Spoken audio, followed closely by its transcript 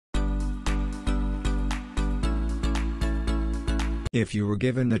If you were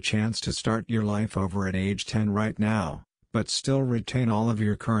given the chance to start your life over at age 10 right now, but still retain all of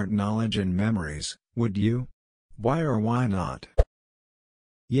your current knowledge and memories, would you? Why or why not?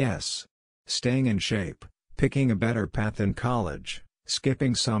 Yes. Staying in shape, picking a better path in college,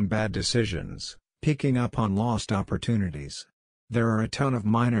 skipping some bad decisions, picking up on lost opportunities. There are a ton of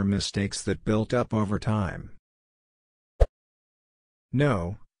minor mistakes that built up over time.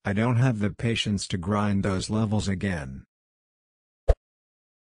 No, I don't have the patience to grind those levels again.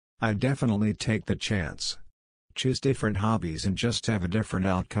 I definitely take the chance. Choose different hobbies and just have a different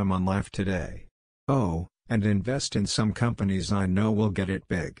outcome on life today. Oh, and invest in some companies I know will get it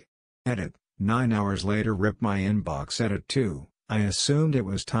big. Edit, 9 hours later. Rip my inbox. Edit 2, I assumed it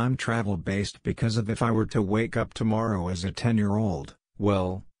was time travel based because of if I were to wake up tomorrow as a 10-year-old,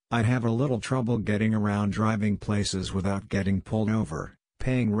 well, I'd have a little trouble getting around driving places without getting pulled over,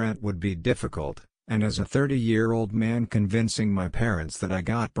 paying rent would be difficult, and as a 30-year-old man convincing my parents that I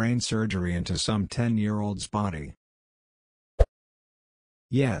got brain surgery into some 10-year-old's body.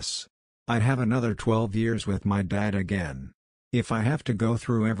 Yes. I'd have another 12 years with my dad again. If I have to go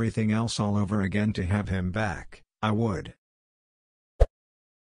through everything else all over again to have him back, I would.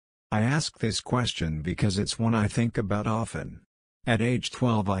 I ask this question because it's one I think about often. At age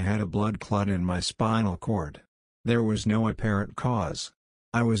 12 I had a blood clot in my spinal cord. There was no apparent cause.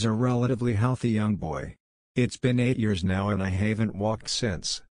 I was a relatively healthy young boy. It's been 8 years now and I haven't walked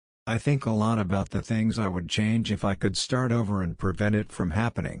since. I think a lot about the things I would change if I could start over and prevent it from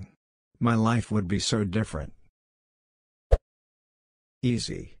happening. My life would be so different.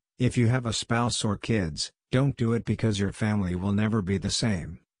 Easy. If you have a spouse or kids, don't do it because your family will never be the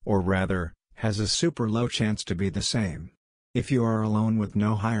same, or rather, has a super low chance to be the same. If you are alone with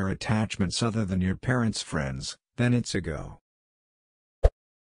no higher attachments other than your parents' friends, then it's a go.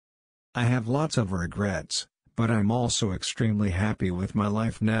 I have lots of regrets, but I'm also extremely happy with my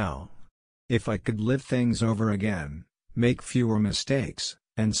life now. If I could live things over again, make fewer mistakes,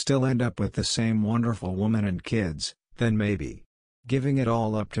 and still end up with the same wonderful woman and kids, then maybe. Giving it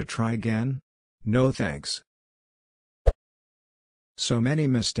all up to try again? No thanks. So many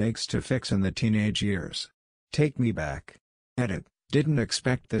mistakes to fix in the teenage years. Take me back. Edit, didn't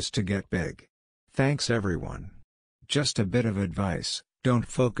expect this to get big. Thanks everyone. Just a bit of advice, don't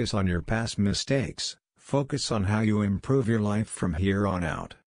focus on your past mistakes, focus on how you improve your life from here on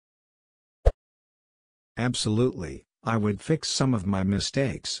out. Absolutely. I would fix some of my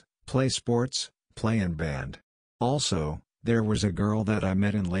mistakes, play sports, play in band. Also, there was a girl that I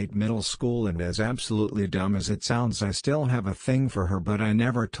met in late middle school and as absolutely dumb as it sounds I still have a thing for her but I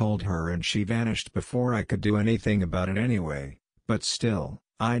never told her and she vanished before I could do anything about it anyway, but still,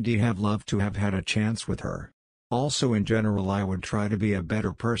 I'd have loved to have had a chance with her. Also in general I would try to be a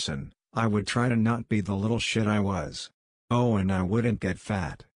better person, I would try to not be the little shit I was. Oh and I wouldn't get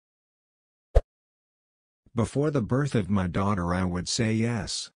fat. Before the birth of my daughter I would say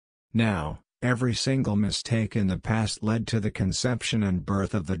yes. Now, every single mistake in the past led to the conception and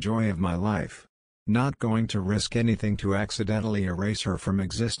birth of the joy of my life. Not going to risk anything to accidentally erase her from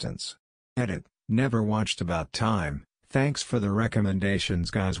existence. Edit, never watched About Time, thanks for the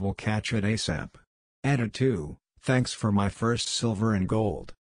recommendations guys, will catch it ASAP. Edit 2, thanks for my first silver and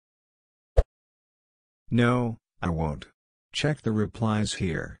gold. No, I won't. Check the replies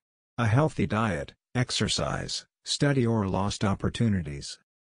here. A healthy diet, exercise, study or lost opportunities.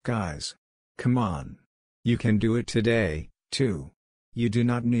 Guys. Come on. You can do it today, too. You do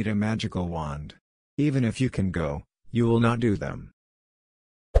not need a magical wand. Even if you can go, you will not do them.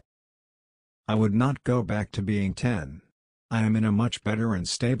 I would not go back to being 10. I am in a much better and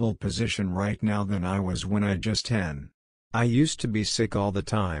stable position right now than I was when I just 10. I used to be sick all the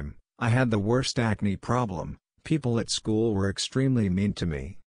time, I had the worst acne problem, people at school were extremely mean to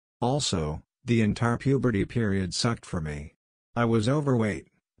me. Also, the entire puberty period sucked for me. I was overweight,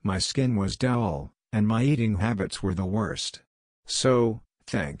 my skin was dull, and my eating habits were the worst. So,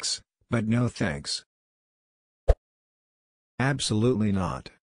 thanks, but no thanks. Absolutely not.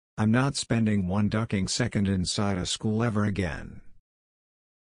 I'm not spending one ducking second inside a school ever again.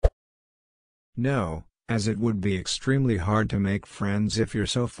 No, as it would be extremely hard to make friends if you're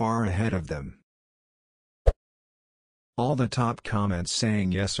so far ahead of them. All the top comments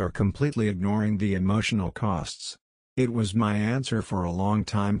saying yes are completely ignoring the emotional costs. It was my answer for a long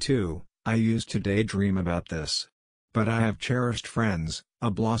time too, I used to daydream about this. But I have cherished friends,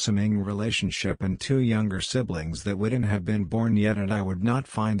 a blossoming relationship and 2 younger siblings that wouldn't have been born yet and I would not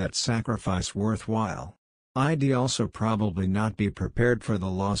find that sacrifice worthwhile. I'd also probably not be prepared for the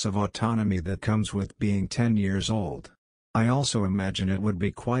loss of autonomy that comes with being 10 years old. I also imagine it would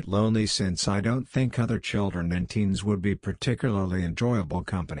be quite lonely since I don't think other children and teens would be particularly enjoyable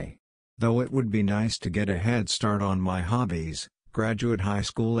company. Though it would be nice to get a head start on my hobbies, graduate high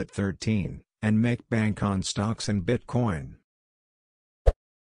school at 13, and make bank on stocks and Bitcoin.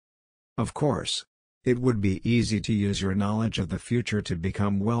 Of course. It would be easy to use your knowledge of the future to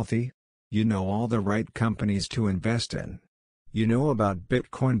become wealthy. You know all the right companies to invest in. You know about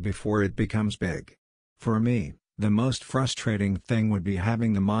Bitcoin before it becomes big. For me, the most frustrating thing would be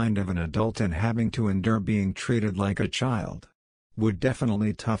having the mind of an adult and having to endure being treated like a child. Would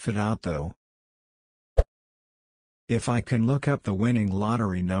definitely tough it out though. If I can look up the winning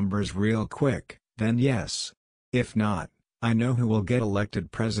lottery numbers real quick, then yes. If not, I know who will get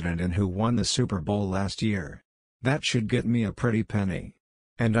elected president and who won the Super Bowl last year. That should get me a pretty penny.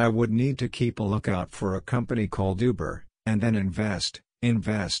 And I would need to keep a lookout for a company called Uber, and then invest.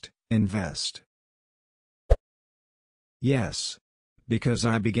 Yes. Because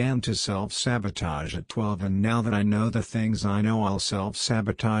I began to self-sabotage at 12 and now that I know the things I know I'll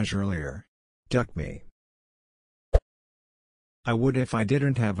self-sabotage earlier. Duck me. I would if I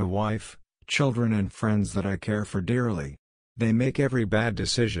didn't have a wife, children and friends that I care for dearly. They make every bad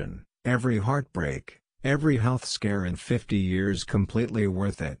decision, every heartbreak, every health scare in 50 years completely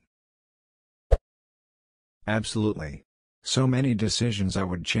worth it. Absolutely. So many decisions I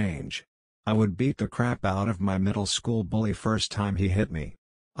would change. I would beat the crap out of my middle school bully first time he hit me.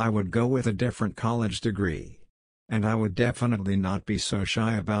 I would go with a different college degree. And I would definitely not be so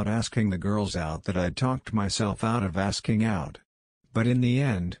shy about asking the girls out that I'd talked myself out of asking out. But in the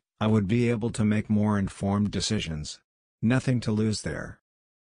end, I would be able to make more informed decisions. Nothing to lose there.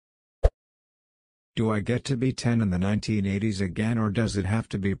 Do I get to be 10 in the 1980s again or does it have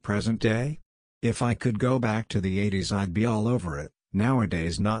to be present day? If I could go back to the 80s I'd be all over it,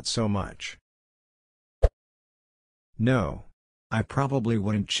 nowadays not so much. No. I probably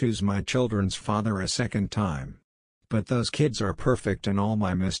wouldn't choose my children's father a second time. But those kids are perfect and all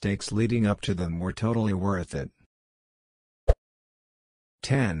my mistakes leading up to them were totally worth it.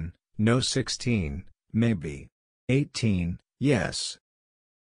 10, no 16, maybe. 18, yes.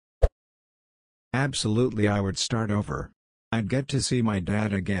 Absolutely I would start over. I'd get to see my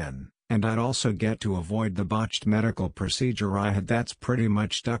dad again, and I'd also get to avoid the botched medical procedure I had that's pretty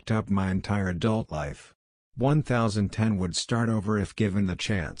much stuck up my entire adult life. 1010 would start over if given the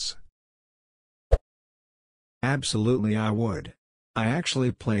chance. Absolutely I would. I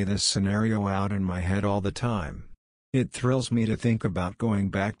actually play this scenario out in my head all the time. It thrills me to think about going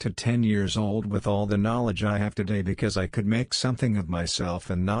back to 10 years old with all the knowledge I have today because I could make something of myself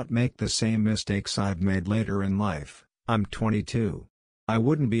and not make the same mistakes I've made later in life. I'm 22. I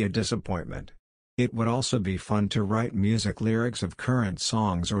wouldn't be a disappointment. It would also be fun to write music lyrics of current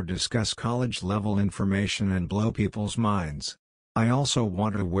songs or discuss college-level information and blow people's minds. I also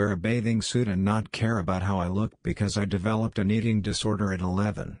want to wear a bathing suit and not care about how I look because I developed an eating disorder at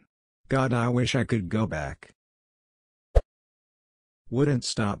 11. God, I wish I could go back. Wouldn't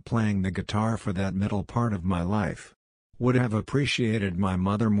stop playing the guitar for that middle part of my life. Would have appreciated my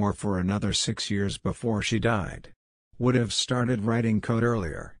mother more for another 6 years before she died. Would have started writing code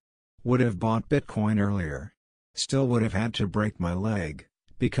earlier. Would have bought Bitcoin earlier. Still would have had to break my leg,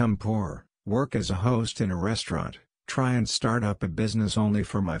 become poor, work as a host in a restaurant, try and start up a business only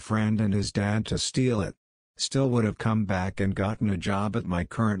for my friend and his dad to steal it. Still would have come back and gotten a job at my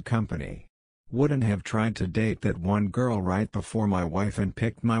current company. Wouldn't have tried to date that one girl right before my wife and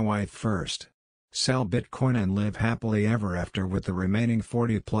picked my wife first. Sell Bitcoin and live happily ever after with the remaining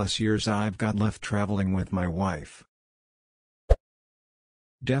 40+ years I've got left traveling with my wife.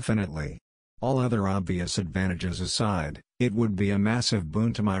 Definitely. All other obvious advantages aside, it would be a massive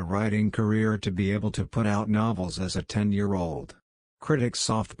boon to my writing career to be able to put out novels as a 10-year-old. Critics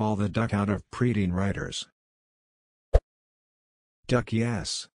softball the duck out of preteen writers. Duck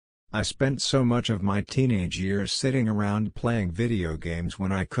yes. I spent so much of my teenage years sitting around playing video games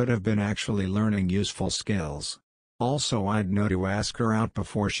when I could have been actually learning useful skills. Also I'd know to ask her out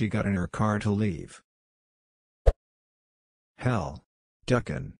before she got in her car to leave. Hell.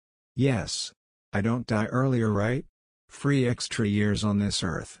 Duckin'. Yes. I don't die earlier, right? Free extra years on this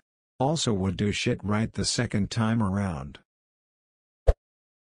earth. Also would do shit right the second time around.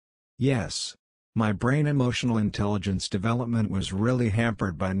 Yes. My brain emotional intelligence development was really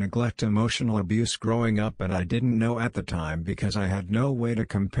hampered by neglect emotional abuse growing up and I didn't know at the time because I had no way to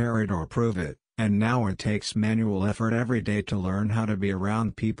compare it or prove it, and now it takes manual effort every day to learn how to be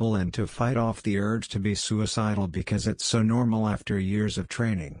around people and to fight off the urge to be suicidal because it's so normal after years of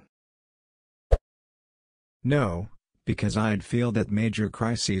training. No, because I'd feel that major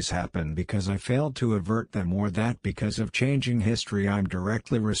crises happen because I failed to avert them, or that because of changing history I'm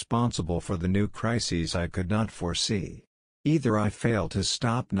directly responsible for the new crises I could not foresee. Either I fail to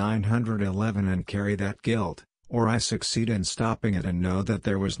stop 911 and carry that guilt, or I succeed in stopping it and know that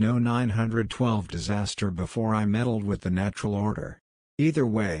there was no 912 disaster before I meddled with the natural order. Either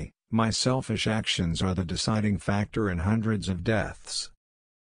way, my selfish actions are the deciding factor in hundreds of deaths.